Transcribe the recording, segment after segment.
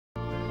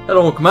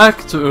Hello, welcome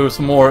back to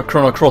some more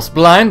Chrono Cross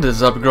Blind. This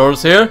is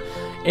LPGrodus here.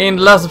 In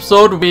the last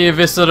episode we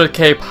visited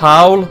Cape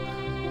Howl,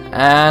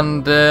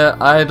 and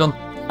I don't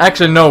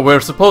actually know we're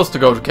supposed to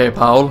go to Cape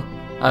Howl,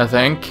 I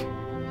think.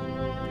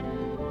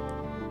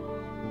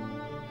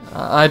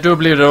 I do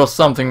believe there was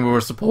something we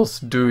were supposed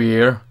to do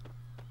here.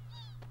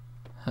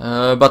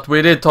 But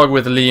we did talk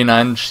with Leena,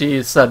 and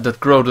she said that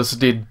Grodus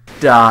did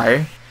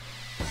die.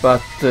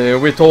 But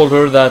we told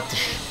her that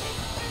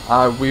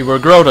we were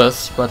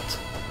Grodus, but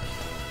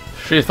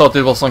she thought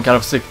it was some kind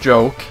of sick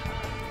joke.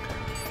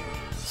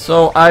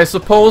 So I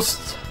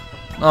suppose...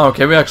 Oh,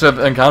 okay, we actually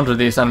have encountered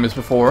these enemies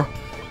before.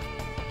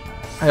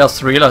 I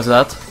just realized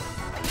that.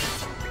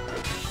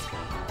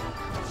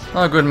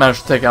 Oh, good,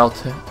 managed to take out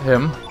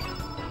him.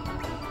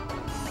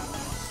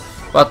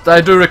 But I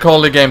do recall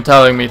the game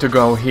telling me to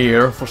go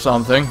here for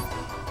something.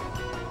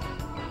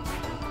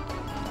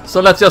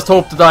 So let's just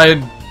hope that I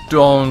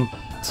don't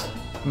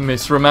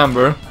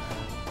misremember.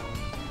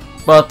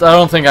 But I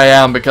don't think I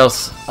am,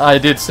 because I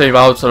did save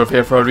outside of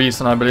here for a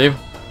reason, I believe.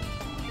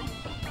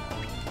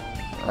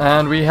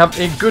 And we have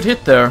a good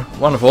hit there.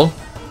 Wonderful.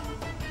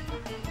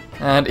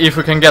 And if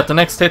we can get the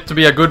next hit to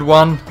be a good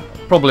one,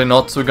 probably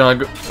not, so we're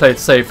gonna play it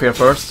safe here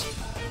first.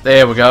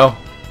 There we go.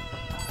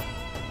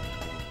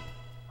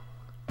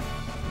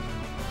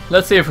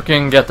 Let's see if we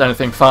can get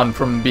anything fun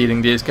from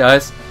beating these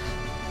guys.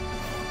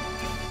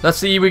 Let's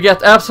see, we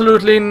get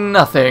absolutely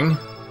nothing.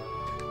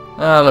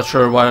 Not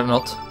sure, why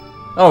not.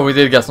 Oh, we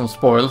did get some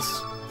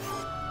spoils.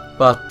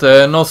 But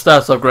no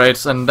stats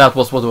upgrades, and that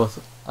was what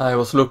I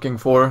was looking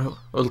for,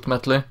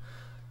 ultimately.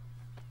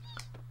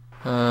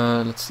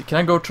 Let's see, can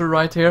I go to the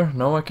right here?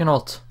 No, I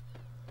cannot.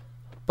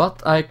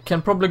 But I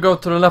can probably go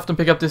to the left and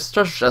pick up this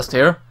treasure chest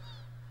here.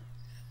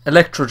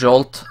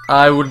 Electrojolt.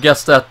 I would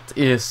guess that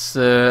is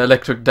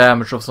electric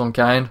damage of some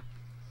kind.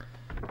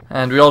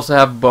 And we also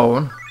have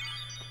bone.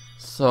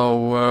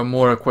 So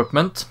more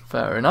equipment.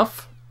 Fair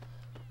enough.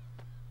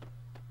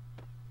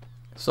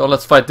 So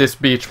let's fight this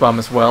beach bum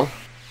as well.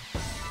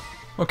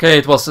 Okay,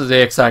 it was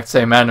the exact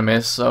same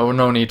enemy, so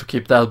no need to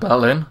keep that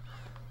bell in.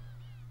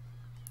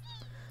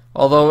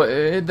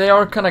 Although they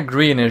are kind of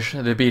greenish,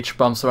 the beach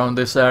bumps around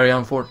this area,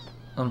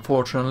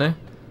 unfortunately.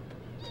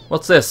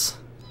 What's this?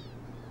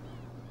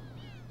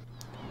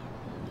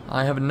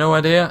 I have no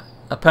idea.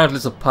 Apparently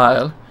it's a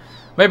pile.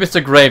 Maybe it's the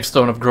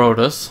gravestone of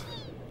Grodus.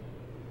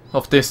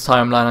 Of this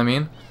timeline, I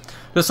mean.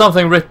 There's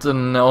something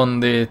written on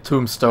the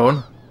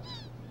tombstone.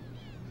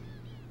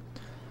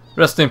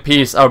 Rest in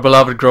peace, our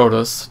beloved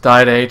Grodus,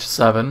 died at age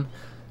 7.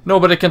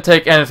 Nobody can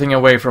take anything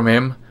away from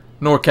him,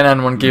 nor can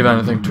anyone give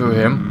anything to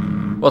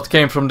him. What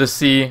came from the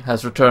sea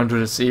has returned to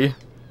the sea.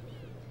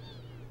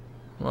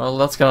 Well,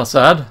 that's kinda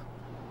sad.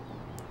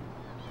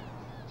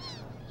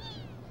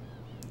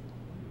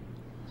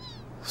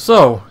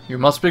 So, you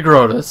must be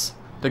Grodus,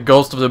 the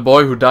ghost of the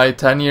boy who died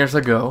 10 years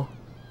ago.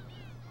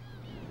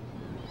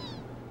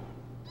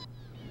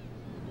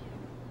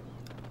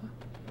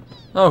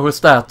 Oh, who's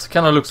that?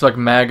 Kinda looks like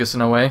Magus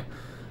in a way.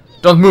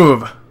 Don't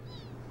move!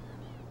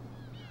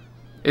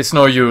 It's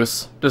no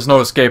use. There's no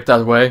escape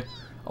that way.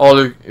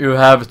 All you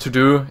have to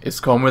do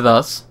is come with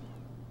us.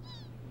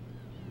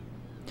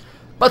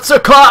 But Sir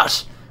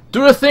Kosh!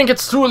 Do you think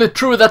it's truly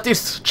true that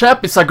this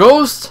chap is a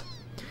ghost?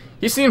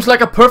 He seems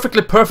like a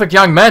perfectly perfect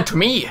young man to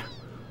me.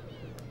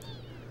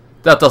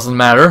 That doesn't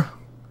matter.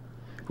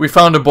 We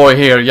found a boy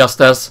here just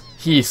as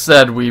he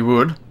said we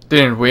would,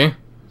 didn't we?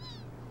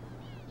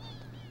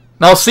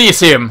 Now seize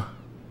him!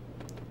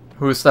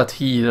 Who is that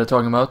he they're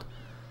talking about?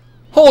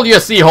 Hold your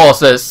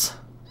seahorses!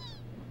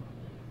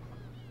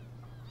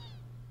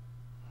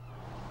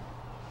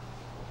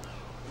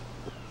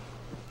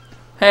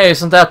 Hey,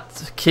 isn't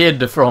that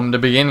kid from the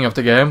beginning of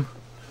the game?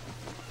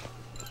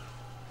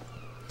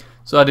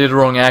 So I did the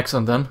wrong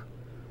accent then.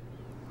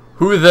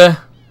 Who the...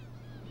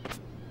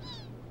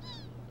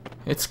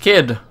 It's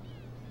Kid.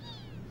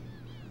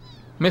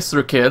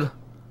 Mr. Kid.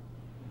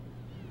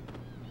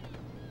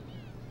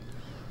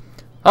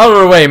 Out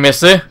of the way,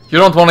 Missy. You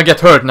don't want to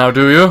get hurt now,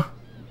 do you?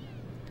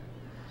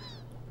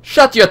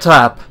 Shut your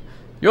trap.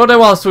 You're the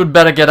ones who'd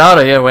better get out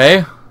of here,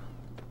 way.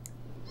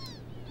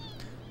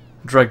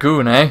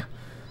 Dragoon, eh?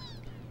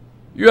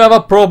 You have a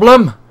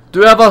problem?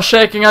 Do you have a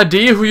shaking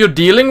idea who you're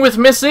dealing with,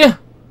 Missy?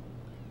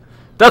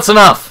 That's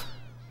enough!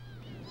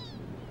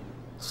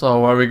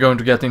 So, are we going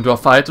to get into a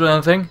fight or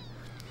anything?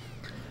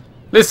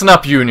 Listen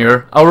up,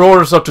 Junior. Our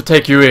orders are to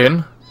take you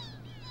in.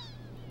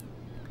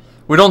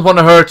 We don't want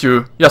to hurt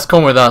you. Just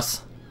come with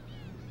us.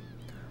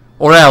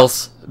 Or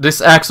else, this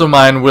axe of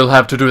mine will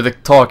have to do the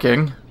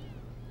talking.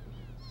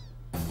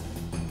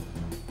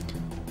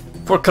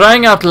 For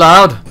crying out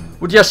loud,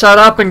 would you shut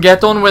up and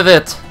get on with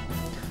it?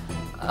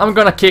 I'm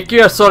gonna kick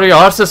your sorry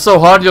arses so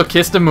hard you'll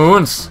kiss the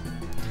moons.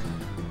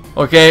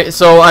 Okay,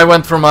 so I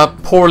went from a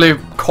poorly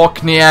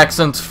Cockney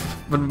accent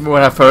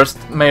when I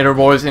first made her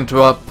voice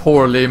into a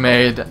poorly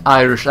made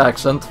Irish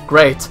accent.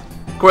 Great.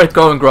 Great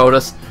going,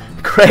 Grodus.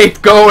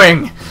 Great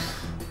going!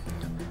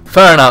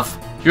 Fair enough.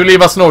 You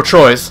leave us no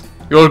choice.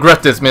 You'll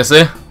regret this,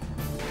 Missy.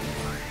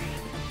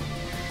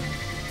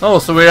 Oh,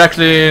 so we're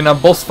actually in a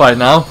boss fight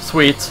now.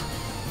 Sweet.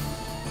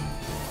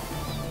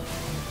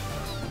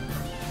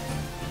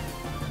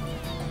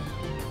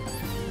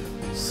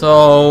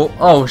 So,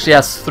 oh, she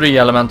has 3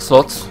 element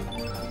slots.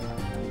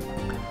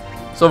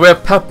 So we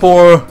have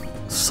pepper,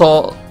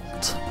 salt,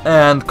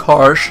 and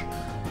karsh.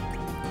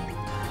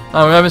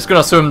 I'm just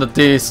gonna assume that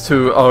these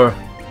 2 are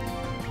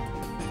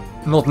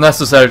not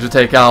necessary to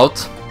take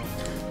out.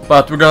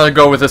 But we're gonna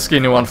go with the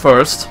skinny one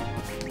first.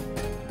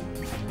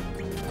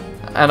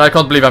 And I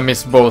can't believe I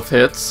missed both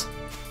hits.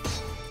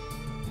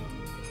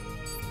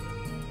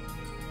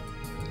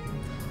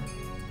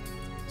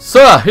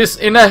 So, his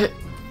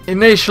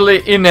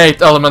initially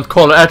innate element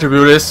color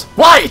attribute is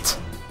white!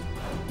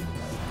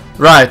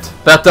 Right,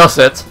 that does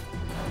it.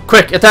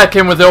 Quick, attack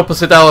him with the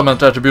opposite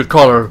element attribute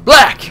color,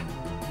 black!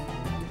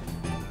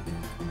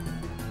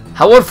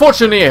 How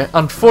unfortunate,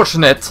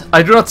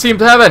 I do not seem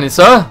to have any,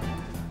 sir.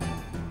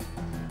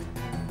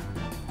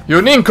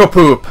 You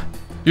nincompoop!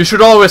 You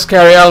should always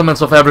carry elements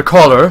of every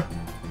color.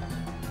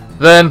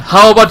 Then,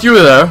 how about you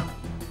there?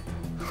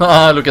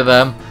 Haha, look at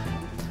them.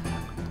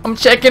 I'm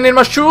checking in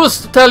my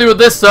shoes to tell you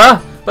this, sir,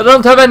 but I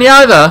don't have any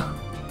either.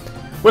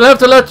 We'll have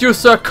to let you,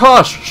 Sir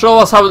Karsh, show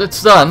us how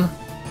it's done.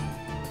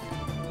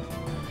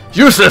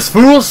 Useless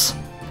fools!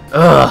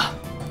 Ugh.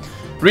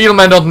 Real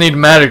men don't need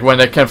magic when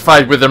they can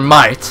fight with their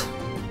might.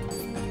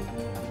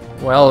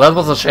 Well, that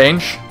was a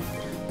change.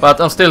 But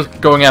I'm still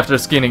going after the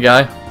skinny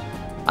guy.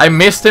 I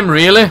missed him,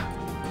 really?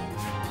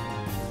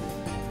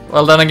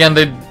 Well, then again,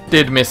 they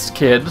did miss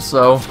Kid,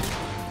 so...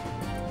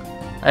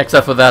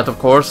 Except for that, of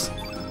course.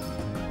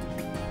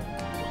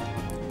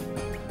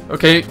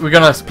 Okay, we're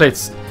gonna play...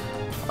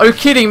 Are you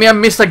kidding me? I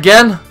missed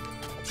again?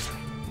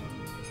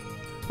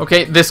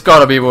 Okay, this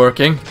gotta be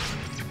working.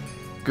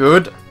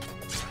 Good.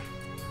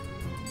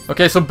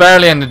 Okay, so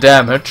barely any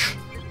damage.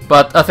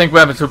 But I think we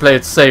have to play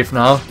it safe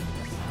now.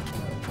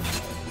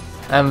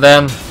 And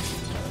then...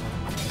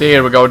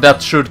 There we go,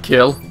 that should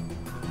kill.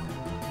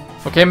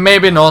 Okay,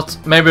 maybe not.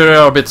 Maybe they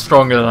are a bit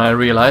stronger than I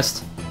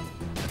realized.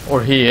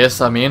 Or he is,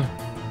 I mean.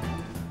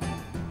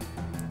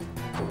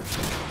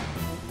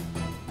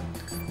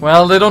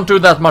 Well, they don't do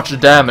that much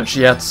damage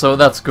yet, so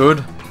that's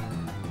good.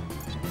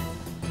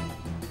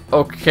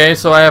 Okay,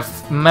 so I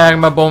have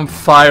Magma Bomb,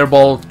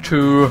 Fireball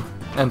 2,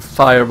 and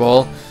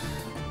Fireball.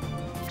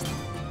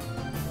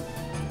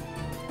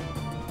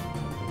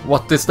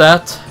 What is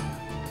that?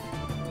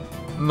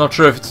 I'm not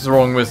sure if it's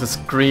wrong with the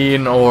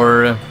screen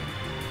or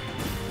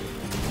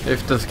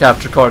if the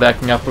capture card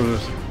acting up or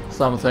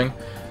something.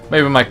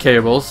 Maybe my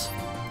cables.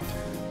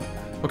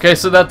 Okay,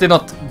 so that did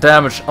not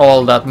damage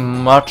all that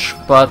much,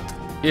 but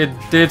it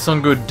did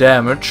some good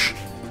damage.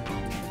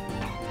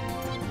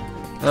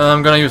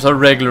 I'm gonna use a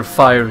regular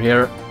fire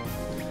here.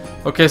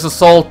 Okay, so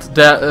Salt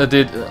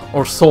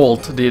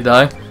Salt did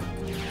die.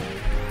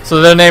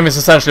 So their name is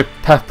essentially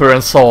Pepper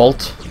and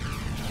Salt.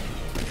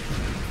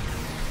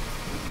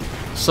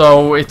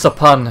 So it's a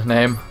pun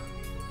name.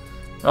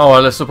 Oh,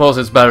 well, I suppose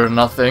it's better than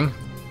nothing.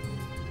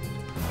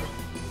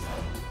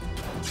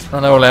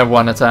 And I only have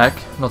 1 attack.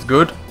 Not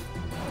good.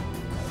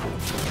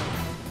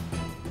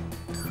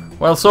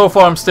 Well, so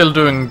far I'm still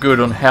doing good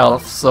on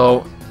health,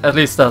 so at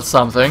least that's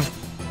something.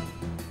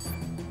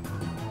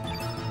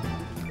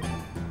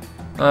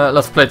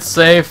 Let's play it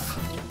safe.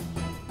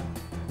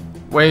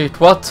 Wait,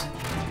 what?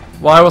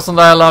 Why wasn't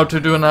I allowed to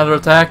do another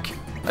attack?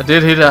 I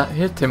did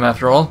hit him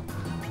after all.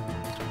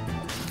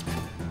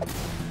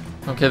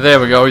 Okay, there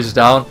we go, he's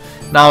down.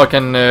 Now I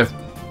can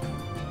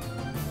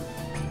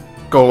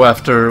go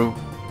after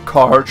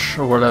Karch,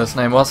 or whatever his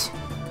name was.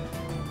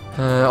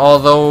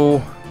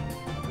 Although,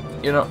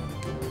 you know...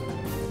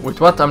 Wait,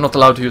 what? I'm not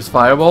allowed to use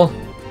Fireball?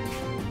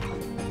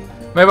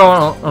 Maybe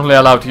I'm only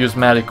allowed to use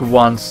Magic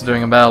once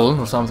during a battle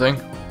or something.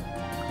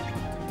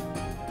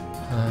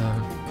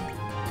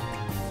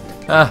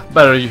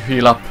 Better you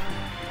heal up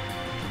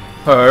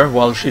her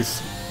while she's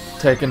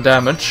taking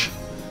damage.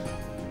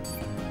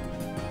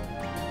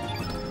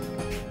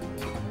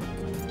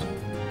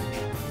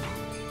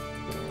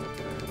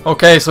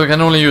 Okay, so we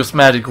can only use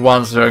magic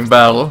once during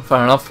battle,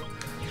 fair enough.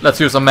 Let's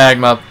use a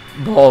magma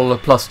ball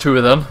plus 2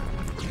 then.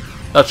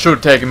 That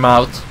should take him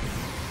out.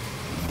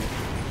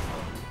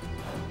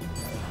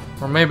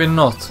 Or maybe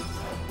not.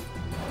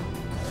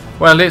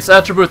 Well, its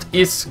attribute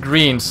is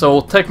green,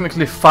 so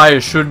technically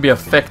fire should be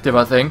effective,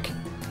 I think.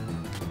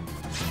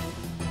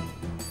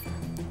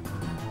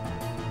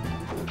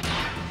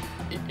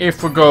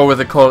 If we go with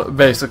the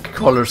basic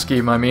color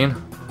scheme, I mean.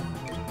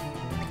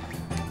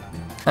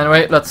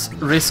 Anyway, let's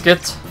risk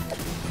it.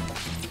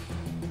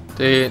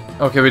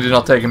 Okay, we did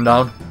not take him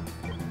down.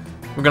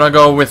 We're gonna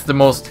go with the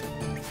most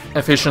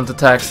efficient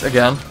attacks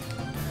again.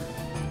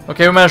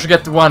 Okay, we managed to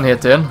get 1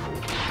 hit in.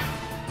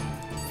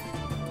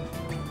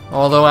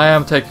 Although I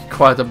am taking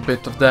quite a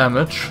bit of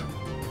damage.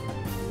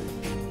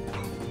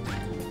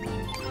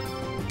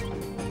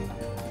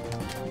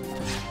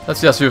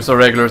 Let's just use a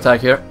regular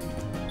attack here.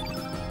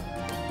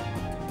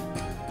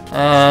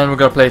 And we're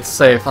gonna play it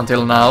safe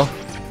until now.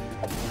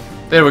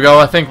 There we go,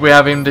 I think we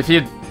have him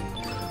defeated.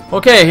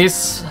 Okay, he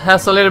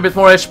has a little bit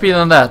more HP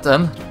than that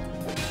then.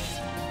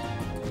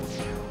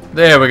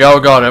 There we go,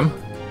 got him.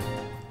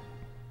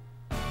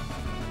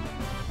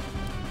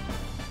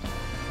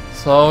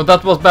 So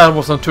that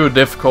wasn't too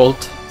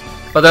difficult.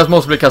 But that's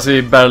mostly because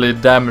he barely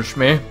damaged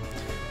me.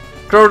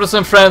 Grodus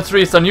and friends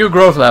reached a new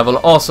growth level.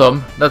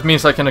 Awesome. That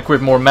means I can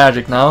equip more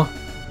magic now.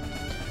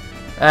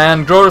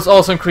 And Grodus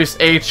also increased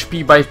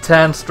HP by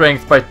 10,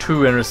 strength by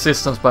 2 and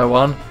resistance by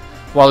 1.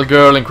 While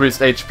Girl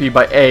increased HP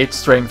by 8,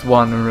 strength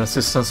 1 and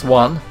resistance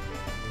 1.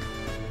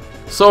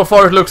 So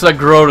far it looks like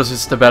Grodus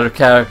is the better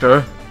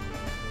character.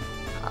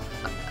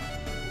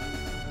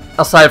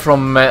 Aside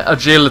from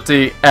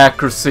agility,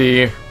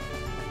 accuracy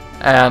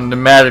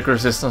and magic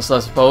resistance, I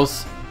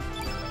suppose.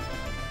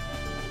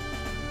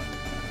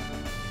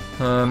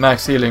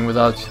 Max healing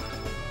without...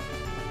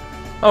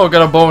 Oh,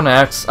 got a bone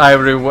axe,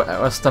 ivory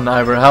vest and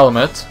ivory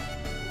helmet.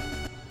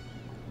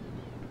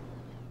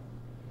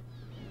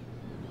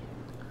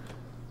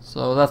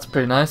 So that's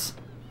pretty nice.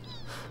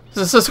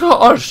 This is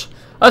harsh.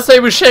 I say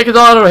we shake it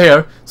out of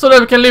here, so that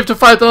we can live to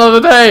fight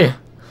another day.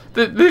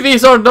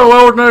 These aren't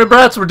no ordinary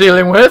brats we're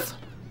dealing with.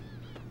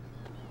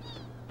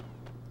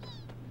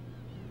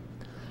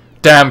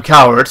 Damn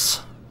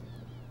cowards.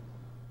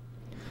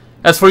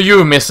 As for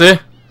you, Missy,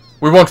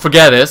 we won't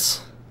forget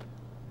this.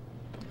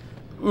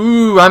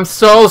 Ooh, I'm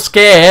so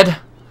scared.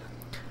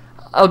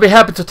 I'll be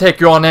happy to take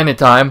you on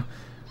anytime.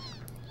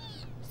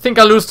 Think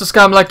I'll lose to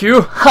scum like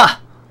you? Ha!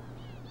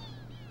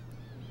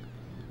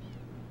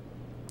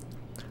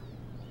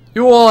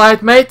 You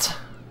alright, mate?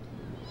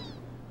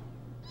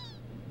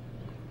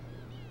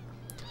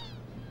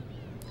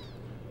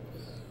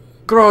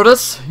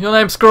 Grodus? Your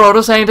name's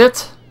Grodus, ain't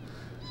it?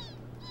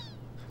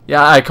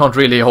 Yeah, I can't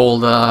really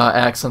hold an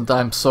accent,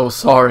 I'm so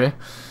sorry.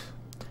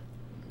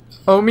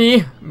 Oh,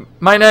 me?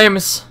 My name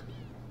is...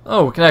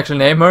 Oh, we can actually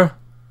name her.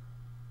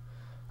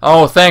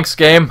 Oh, thanks,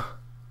 game.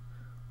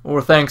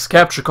 Or thanks,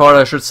 capture card,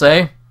 I should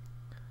say.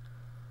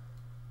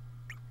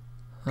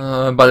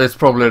 But it's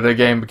probably the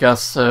game,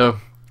 because the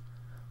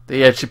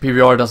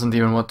HGPVR doesn't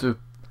even want to...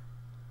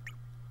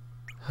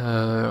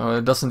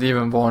 doesn't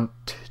even want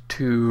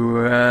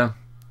to...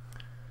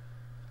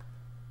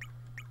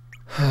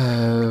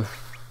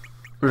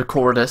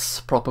 record this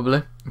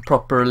properly.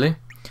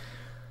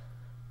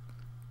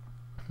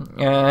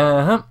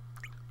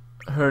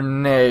 Her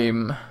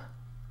name.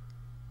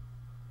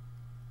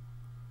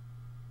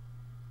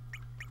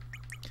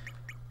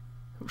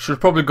 Should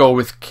probably go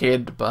with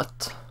Kid,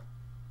 but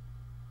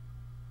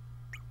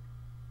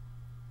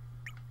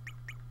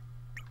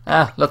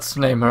let's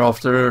name her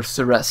after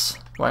Ceres.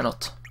 Why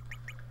not?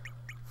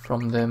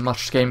 From the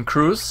Muchgame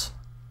Cruise.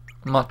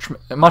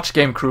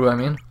 Muchgame Crew, I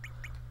mean.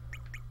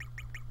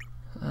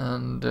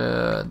 And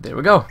there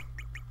we go.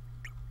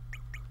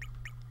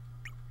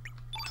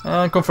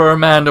 And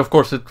confirm, and of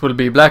course it will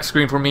be black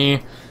screen for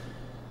me.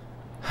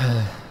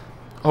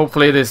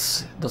 Hopefully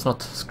this does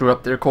not screw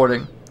up the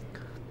recording.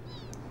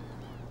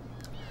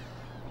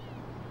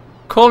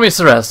 Call me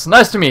Ceres,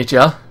 nice to meet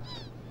ya.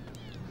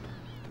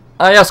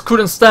 I just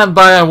couldn't stand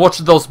by and watch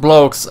those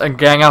blokes and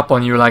gang up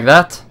on you like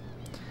that.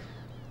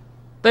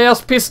 They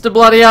just pissed the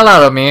bloody hell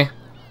out of me.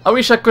 I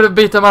wish I could have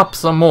beat them up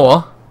some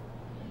more.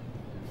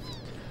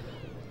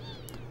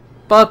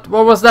 But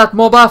what was that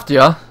mob after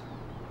ya?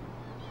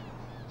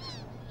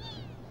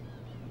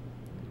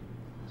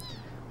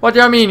 What do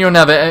you mean you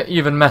never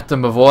even met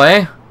them before,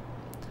 eh?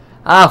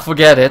 Ah,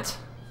 forget it.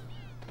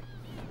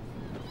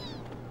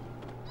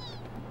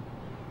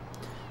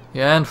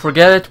 Yeah, and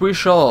forget it we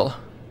shall.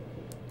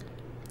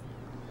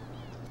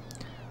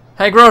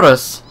 Hey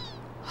Grodus,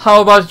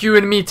 how about you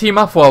and me team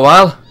up for a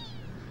while?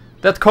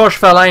 That Korsh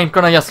fella ain't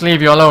gonna just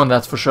leave you alone,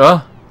 that's for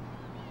sure.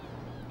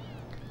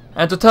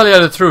 And to tell you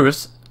the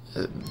truth,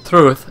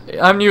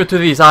 I'm new to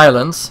these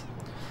islands.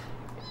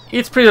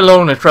 It's pretty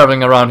lonely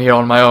traveling around here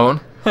on my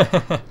own.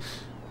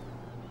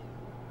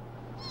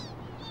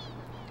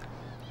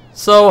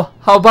 So,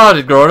 how about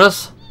it,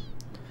 Grodus?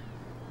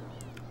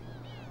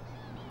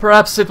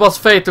 Perhaps it was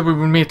fate that we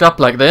would meet up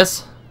like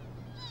this.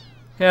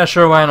 Yeah,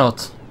 sure, why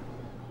not?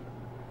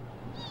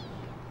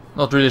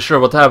 Not really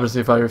sure what happens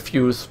if I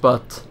refuse,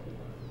 but...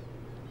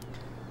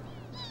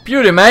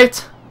 Beauty,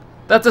 mate!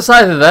 That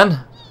decided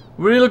then.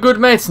 We're real good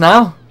mates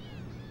now.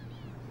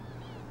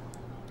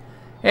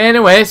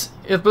 Anyways,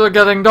 it will be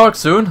getting dark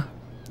soon.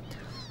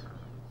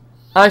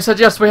 I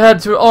suggest we head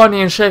to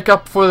Arnie and shake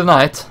up for the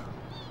night.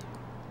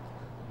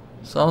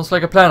 Sounds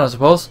like a plan, I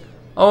suppose.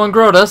 Oh, and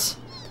Grodus,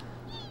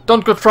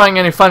 don't go trying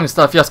any funny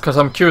stuff just cause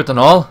I'm cute and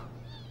all.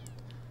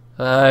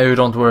 You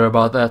don't worry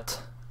about that,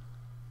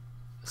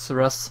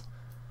 Ceres.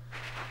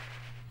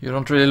 You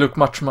don't really look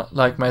much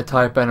like my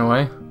type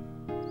anyway.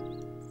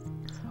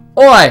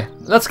 Oi!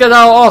 Let's get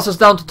our asses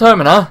down to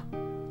Termina.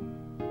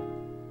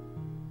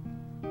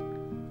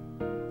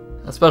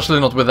 Especially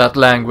not with that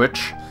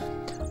language.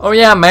 Oh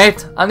yeah,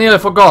 mate, I nearly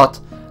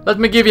forgot. Let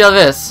me give you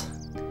this.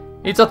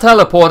 It's a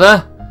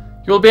teleporter.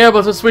 You'll be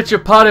able to switch your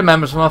party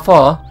members from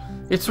afar.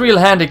 It's a real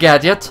handy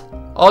gadget.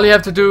 All you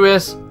have to do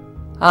is...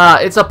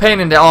 it's a pain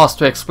in the ass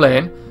to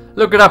explain.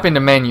 Look it up in the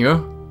menu.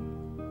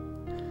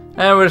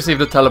 And we receive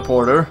the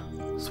teleporter.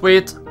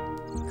 Sweet.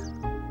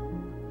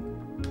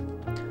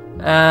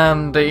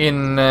 and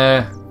in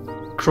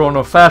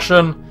Chrono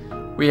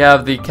fashion, we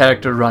have the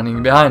character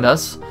running behind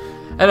us.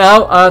 And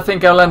now I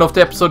think I'll end off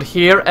the episode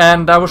here,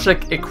 and I will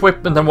check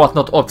equipment and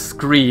whatnot off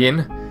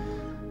screen,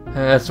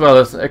 as well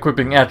as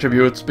equipping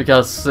attributes,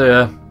 because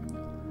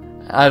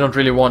I don't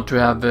really want to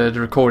have the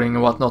recording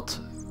and whatnot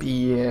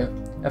be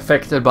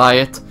affected by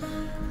it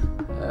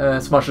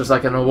as much as I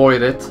can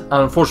avoid it.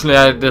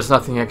 Unfortunately, there's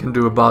nothing I can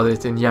do about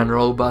it in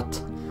general,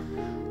 but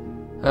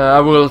I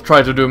will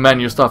try to do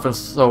menu stuff and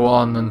so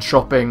on and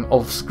shopping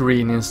off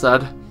screen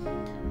instead.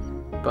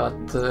 But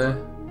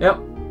yeah.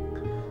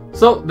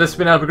 So this has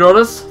been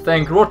LPGrodus.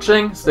 Thank you for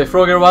watching. Stay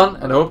frog everyone,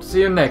 and I hope to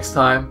see you next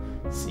time.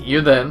 See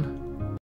you then.